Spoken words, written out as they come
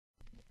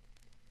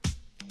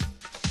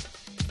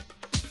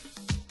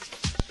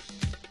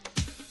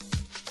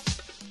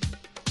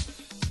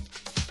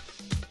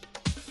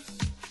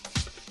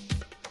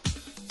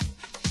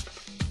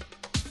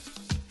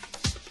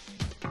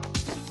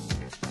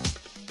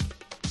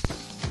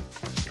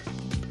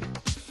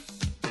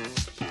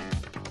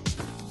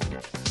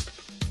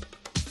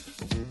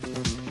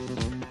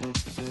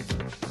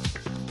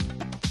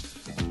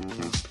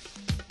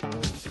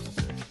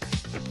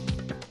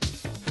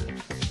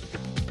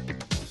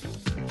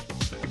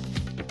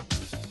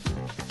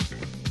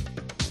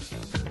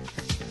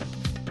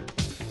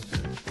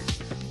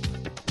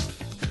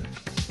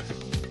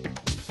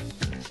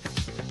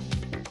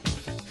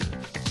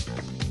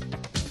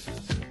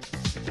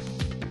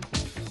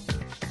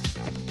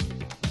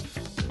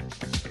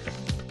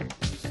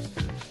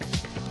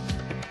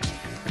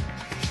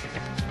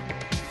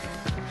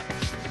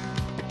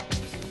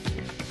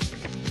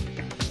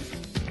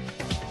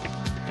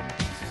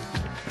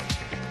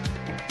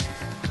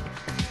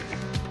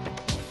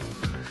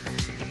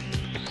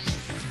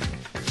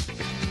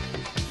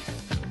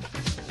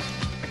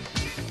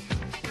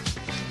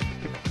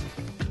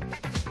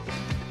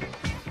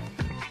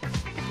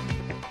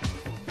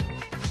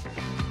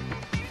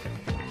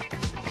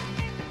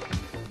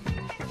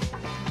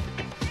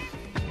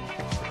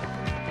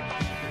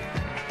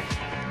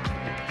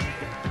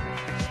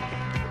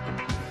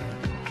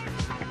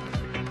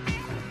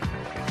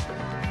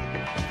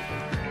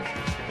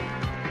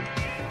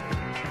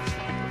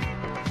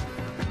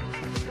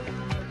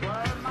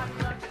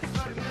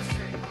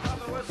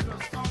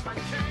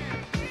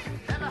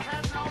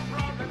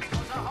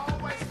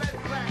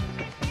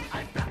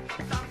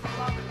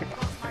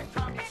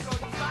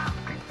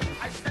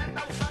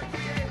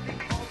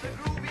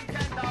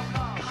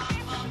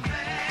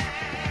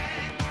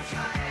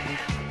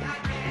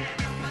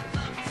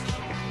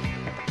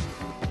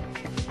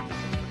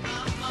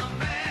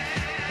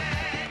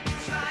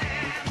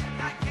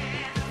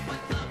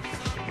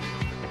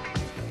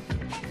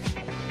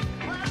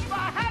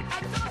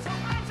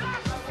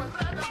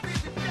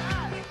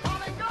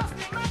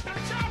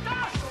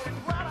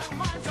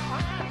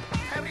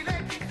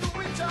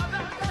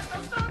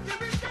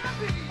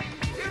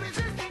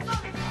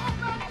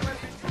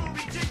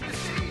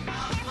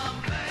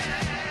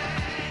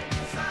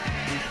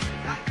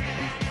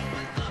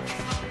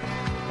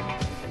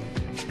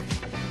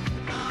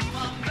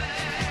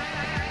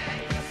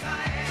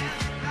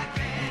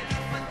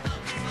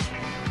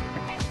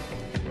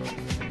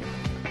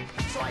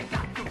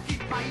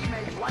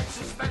image while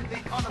suspended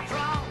on a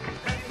throne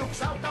that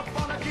looks out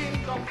upon a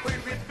kingdom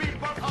filled with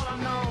people all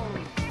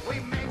unknown. We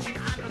imagine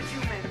I'm not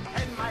human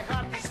and my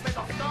heart is made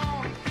of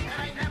stone, and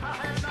I never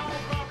had no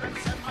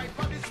problems and my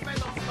body's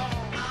made of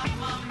stone.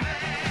 I'm a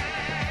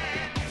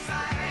man, yes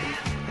I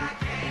am, I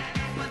can't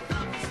help but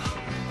love so.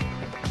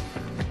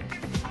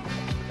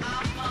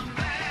 I'm a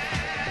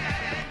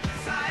man,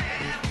 yes I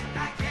am,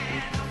 I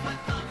can't help but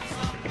love so.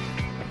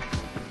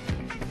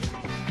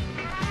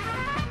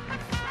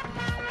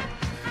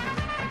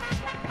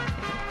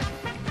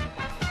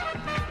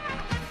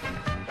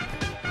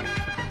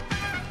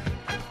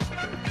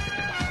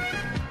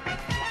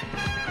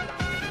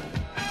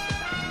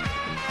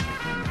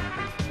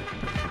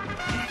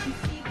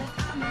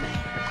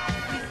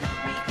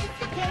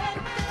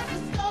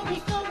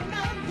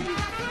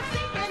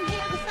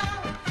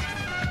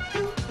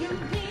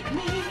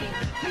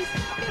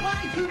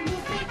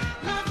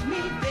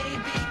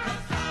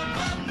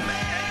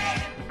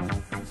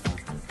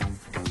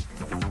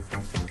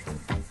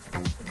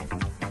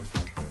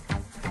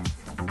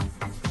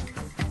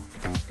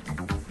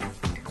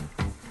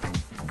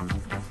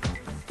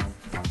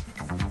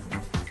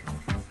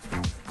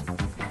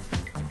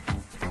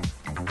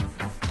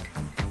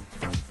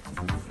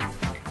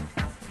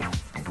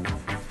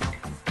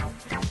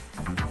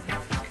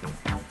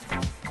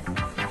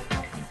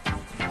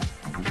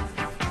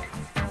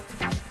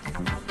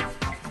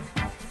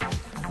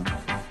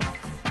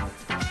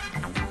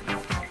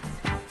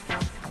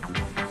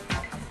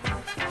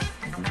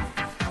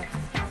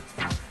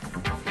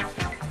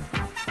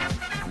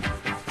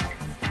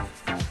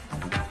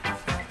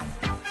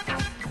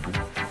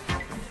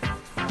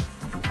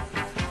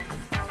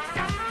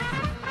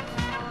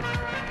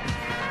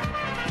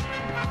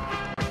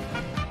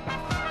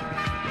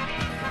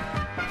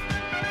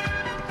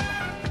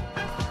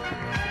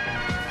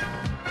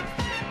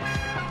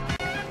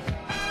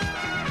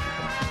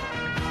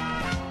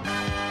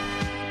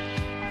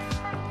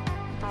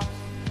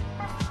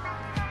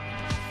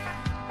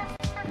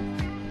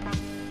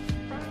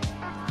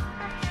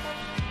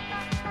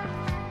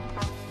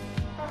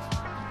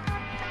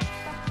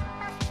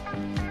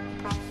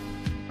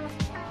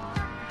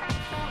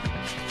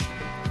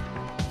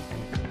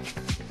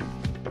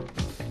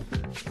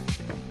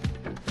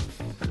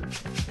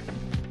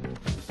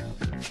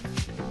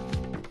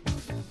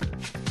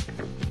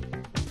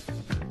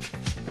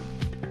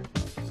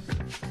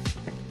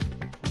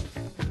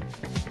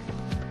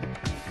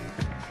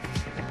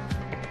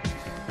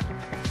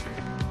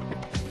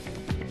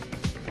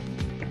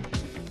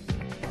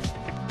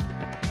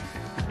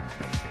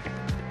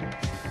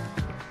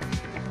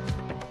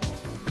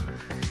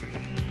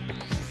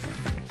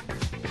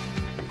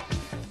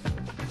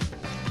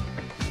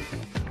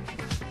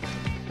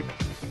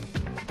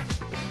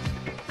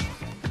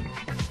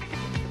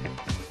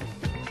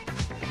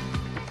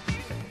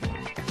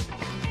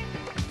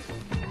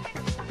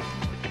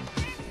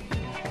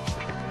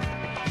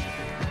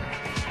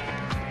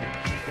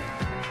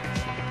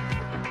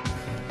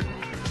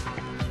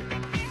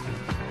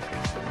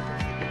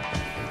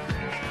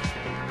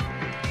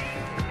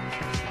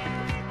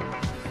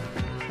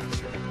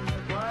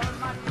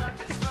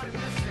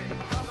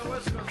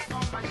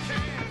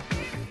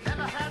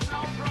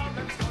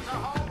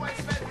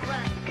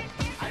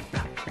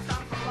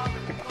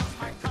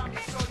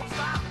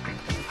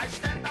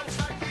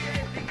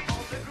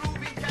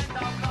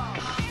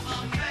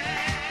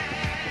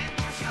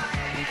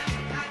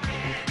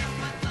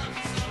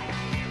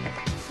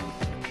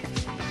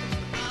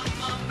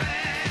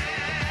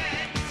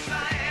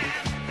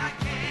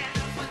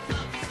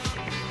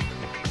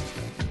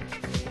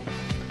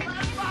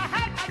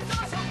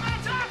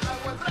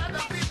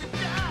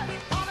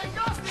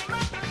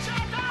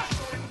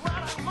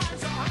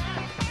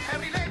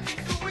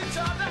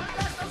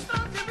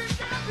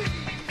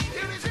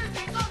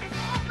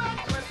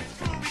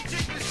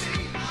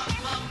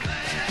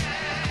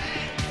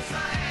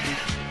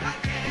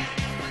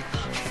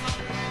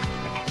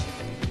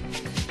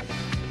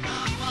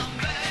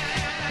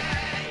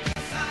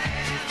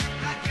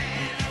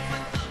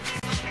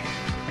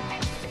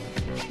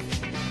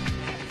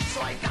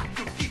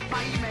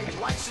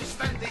 While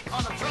suspended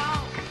on a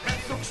throne that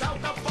looks out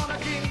upon a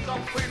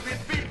kingdom filled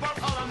with people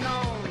all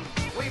unknown.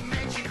 We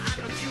imagine I'm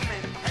not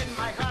human and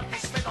my heart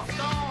is made of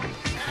stone,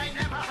 and I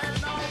never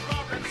had no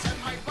problems and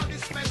my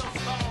body's made of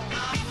stone.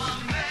 I'm a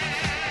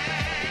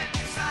man,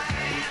 yes I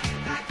am,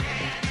 I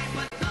can't help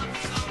but love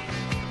so.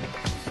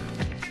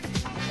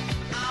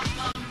 I'm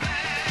a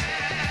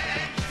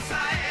man, yes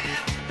I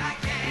am, I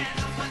can't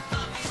help but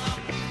love so.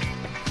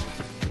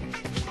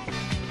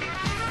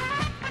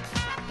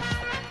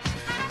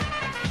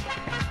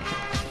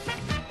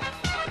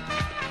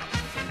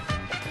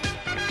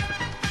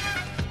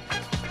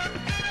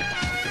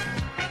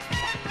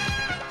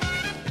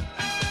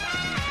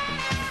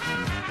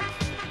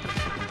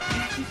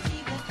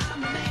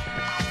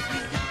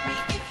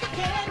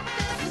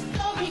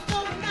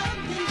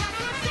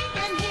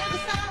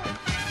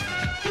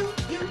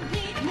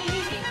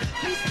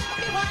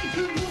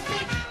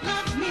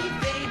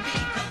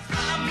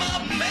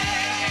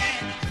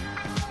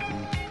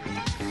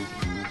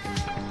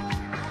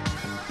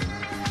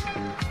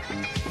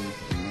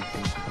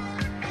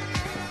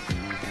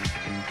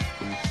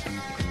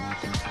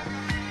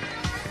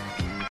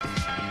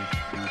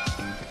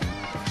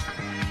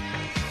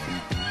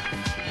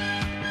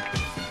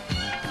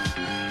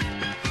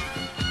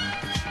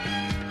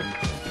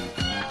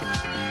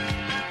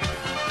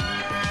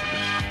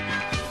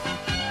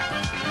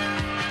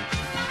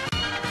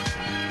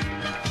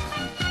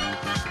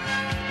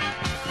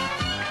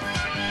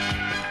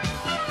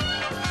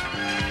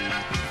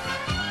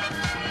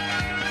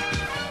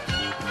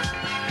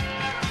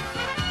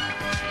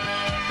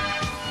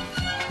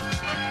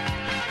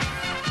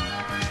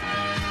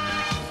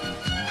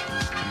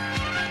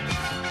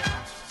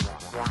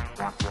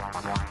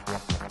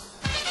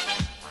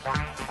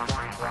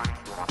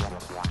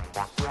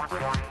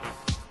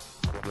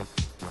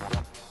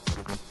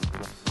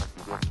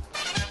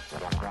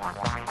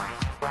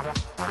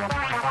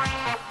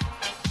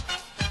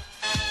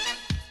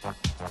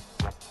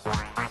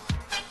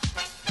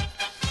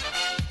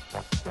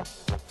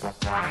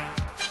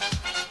 What?